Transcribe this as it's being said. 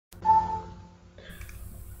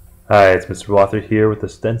Hi, it's Mr. Wather here with the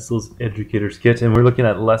Stencyl's Educator's Kit, and we're looking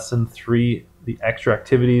at Lesson 3, the extra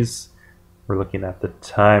activities. We're looking at the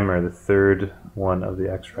timer, the third one of the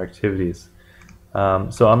extra activities. So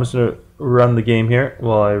I'm just going to run the game here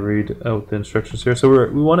while I read out the instructions here. So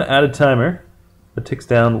we want to add a timer that ticks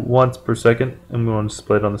down once per second, and we want to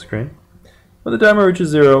display it on the screen. When the timer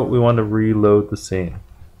reaches 0, we want to reload the scene.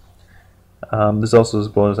 There's also this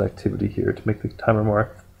bonus activity here to make the timer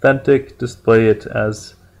more authentic. Display it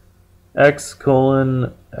as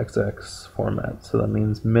x:XX format, so that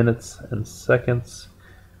means minutes and seconds.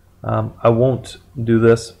 I won't do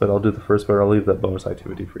this, but I'll do the first part. I'll leave that bonus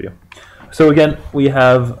activity for you. So again, we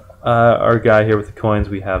have our guy here with the coins.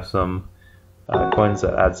 We have some coins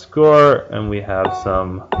that add score, and we have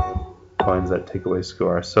some coins that take away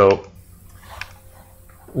score. So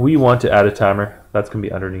we want to add a timer. That's going to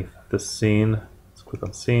be underneath this scene. Let's click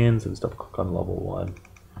on scenes and double click on level 1.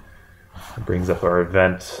 It brings up our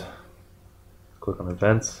event. Click on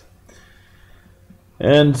events,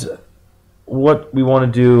 and what we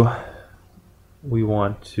want to do, we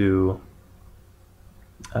want to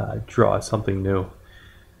draw something new.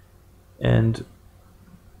 And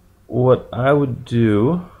what I would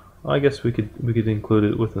do, I guess we could include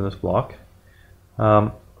it within this block.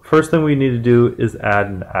 First thing we need to do is add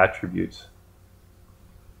an attribute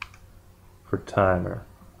for timer.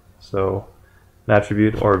 So an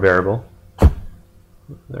attribute or a variable.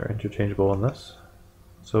 They're interchangeable in this.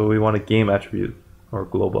 So we want a game attribute or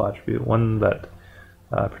global attribute, one that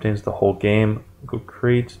pertains to the whole game. Go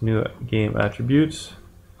create new game attribute.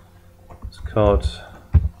 Let's call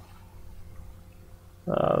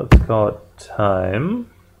it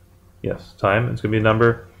time. Yes, time. It's going to be a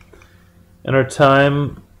number. And our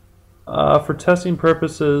time, for testing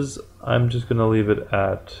purposes, I'm just going to leave it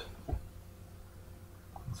at,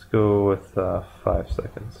 let's go with 5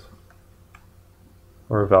 seconds.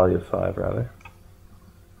 Or a value of 5 rather.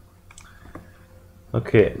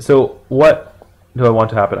 Okay, so what do I want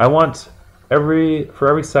to happen? I want for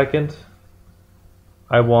every second,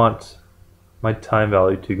 I want my time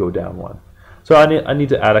value to go down 1. So I need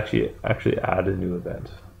to actually add a new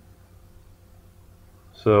event.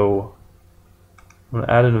 So I'm going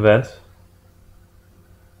to add an event,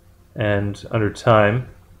 and under time,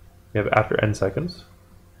 we have after n seconds,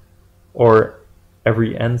 or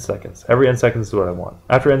every n seconds. Every n seconds is what I want.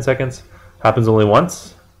 After n seconds happens only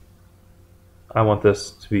once. I want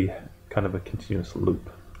this to be kind of a continuous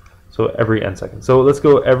loop. So every n seconds. So let's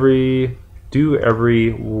go every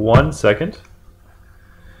 1 second.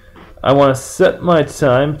 I want to set my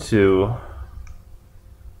time to,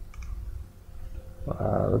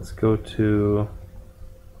 let's go to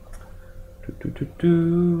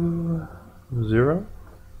 0.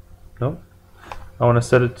 No. I want to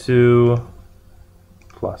set it to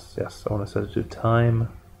plus. Yes, I want to set it to time.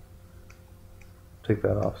 Take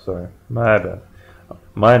that off, sorry. My bad.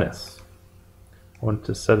 Minus. I want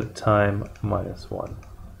to set it time -1.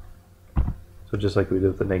 So just like we did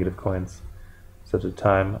with the negative coins, set it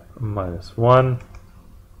time -1.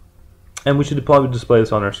 And we should probably display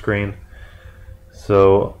this on our screen.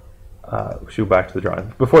 So we should go back to the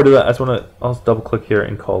drawing. Before I do that, I'll double click here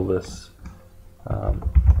and call this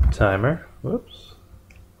timer. Whoops.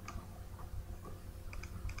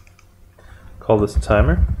 Call this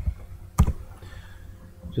timer,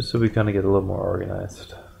 just so we kind of get a little more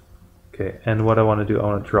organized. Okay, and what I want to do, I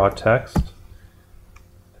want to draw text.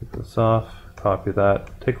 Take this off, copy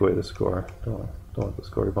that, take away the score. Don't want the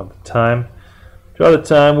score, we want the time. Draw the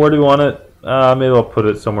time, where do we want it? Maybe I'll put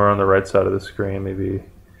it somewhere on the right side of the screen, maybe,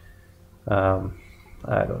 I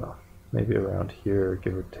don't know, maybe around here,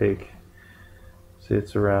 give or take. See,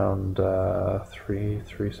 it's around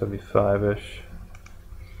 375-ish.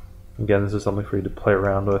 Again, this is something for you to play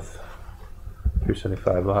around with.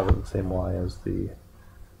 375 will have the same Y as the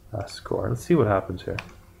score. Let's see what happens here.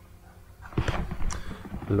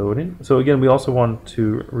 Loading. So again, we also want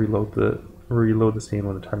to reload the scene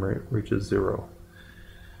when the timer reaches 0.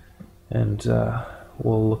 And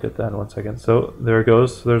we'll look at that in 1 second. So there it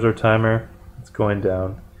goes. There's our timer. It's going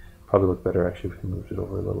down. Probably look better actually if we moved it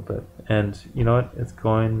over a little bit. And you know what? It's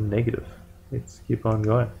going negative. Let's keep on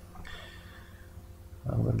going.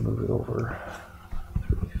 I'm going to move it over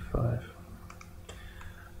 35.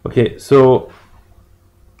 Okay, so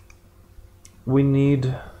we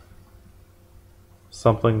need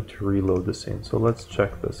something to reload the scene. So let's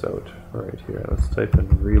check this out right here. Let's type in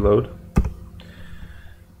reload.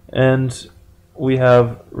 And we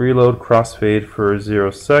have reload crossfade for 0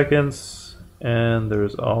 seconds. And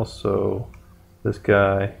there's also this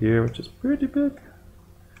guy here, which is pretty big.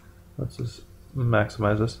 Let's just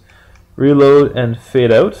maximize this. Reload and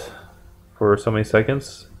fade out for so many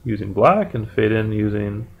seconds, using black and fade in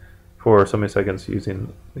using, for so many seconds,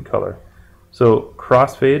 using the color. So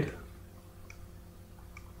crossfade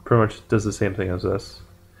pretty much does the same thing as this.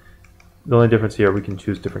 The only difference here, we can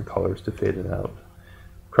choose different colors to fade in and out.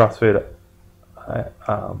 Crossfade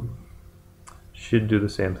should do the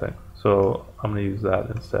same thing, so I'm going to use that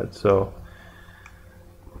instead. So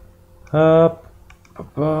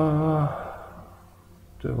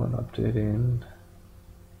doing updating.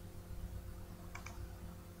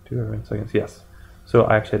 Do every seconds. Yes. So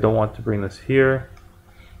I don't want to bring this here.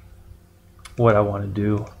 What I want to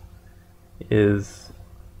do is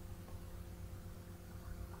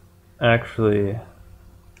actually,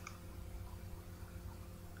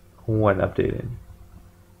 when updating,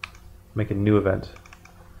 make a new event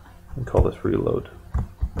and call this reload.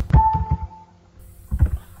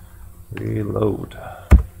 Reload.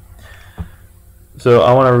 So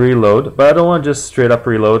I want to reload, but I don't want just straight up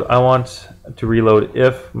reload. I want to reload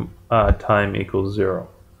if time equals 0.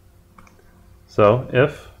 So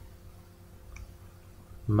if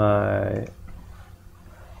my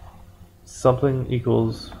something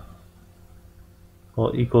equals,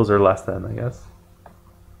 well, equals or less than, I guess.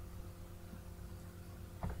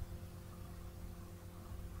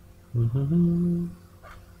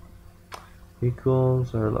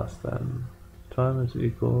 Equals or less than. Time is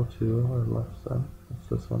equal to or less than. That's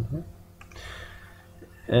this one here.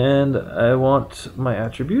 And I want my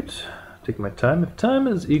attribute, take my time. If time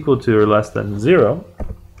is equal to or less than 0,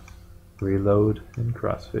 reload and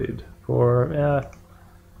crossfade for,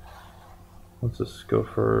 let's just go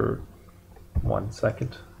for 1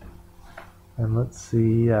 second. And let's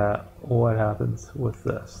see what happens with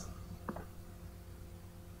this.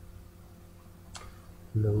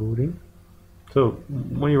 Loading. So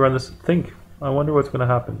when you run this, think, I wonder what's going to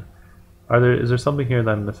happen. Is there something here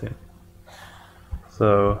that I'm missing?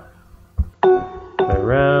 So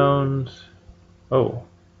around, oh,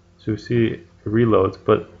 so we see it reloads,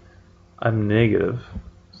 but I'm negative,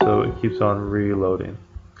 so it keeps on reloading.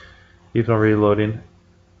 Keeps on reloading.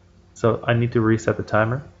 So I need to reset the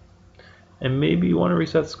timer, and maybe you want to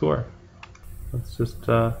reset score. That's just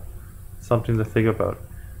something to think about.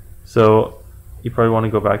 So you probably want to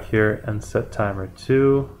go back here and set timer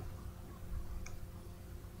to.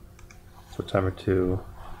 So timer to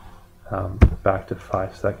back to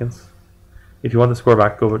 5 seconds. If you want the score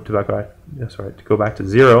back, to go back to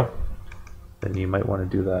 0, then you might want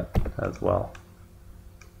to do that as well.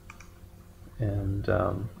 And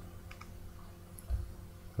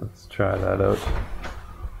let's try that out.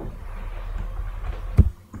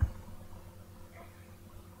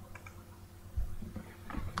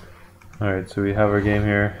 Alright, so we have our game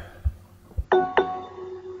here,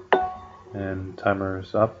 and timer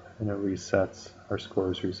is up, and it resets. Our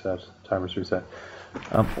score is reset, timer's reset.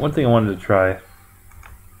 One thing I wanted to try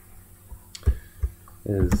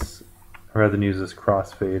is, rather than use this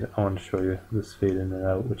crossfade, I want to show you this fade in and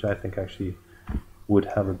out, which I think actually would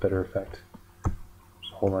have a better effect.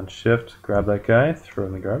 Just hold on shift, grab that guy, throw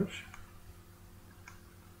in the garbage.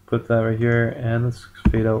 Put that right here, and let's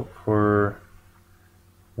fade out for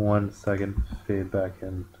 1 second, fade back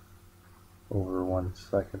in over 1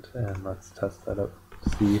 second, and let's test that out,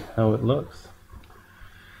 see how it looks.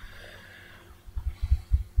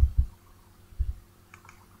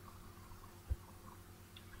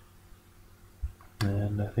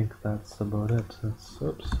 And I think that's about it. Let's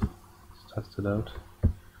test it out.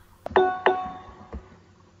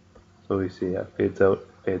 So we see it fades out,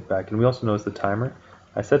 fades back, and we also notice the timer.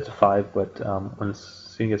 I set to 5, but when the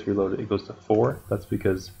scene gets reloaded, it goes to 4. That's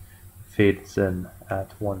because it fades in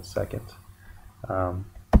at 1 second.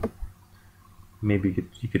 Maybe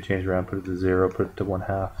you could change around, put it to 0, put it to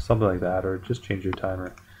 1/2, something like that, or just change your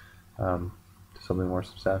timer to something more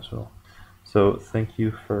substantial. So thank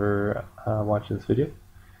you for watching this video.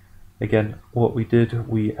 Again, what we did,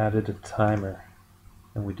 we added a timer,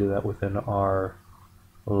 and we did that within our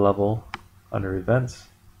level under events.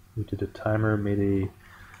 We did a timer, made a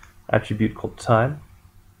attribute called time,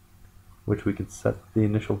 which we could set the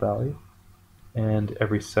initial value, and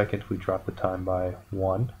every second we drop the time by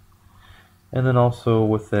 1. And then also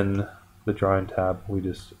within the drawing tab, we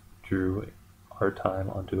just drew our time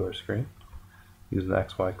onto our screen using the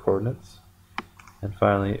XY coordinates. And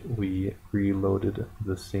finally, we reloaded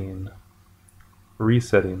the scene,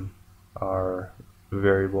 resetting our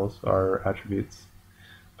variables, our attributes,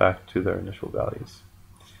 back to their initial values.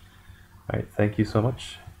 Alright, thank you so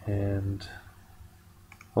much, and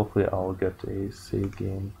hopefully I'll get a save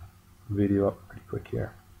game video up pretty quick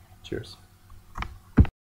here. Cheers.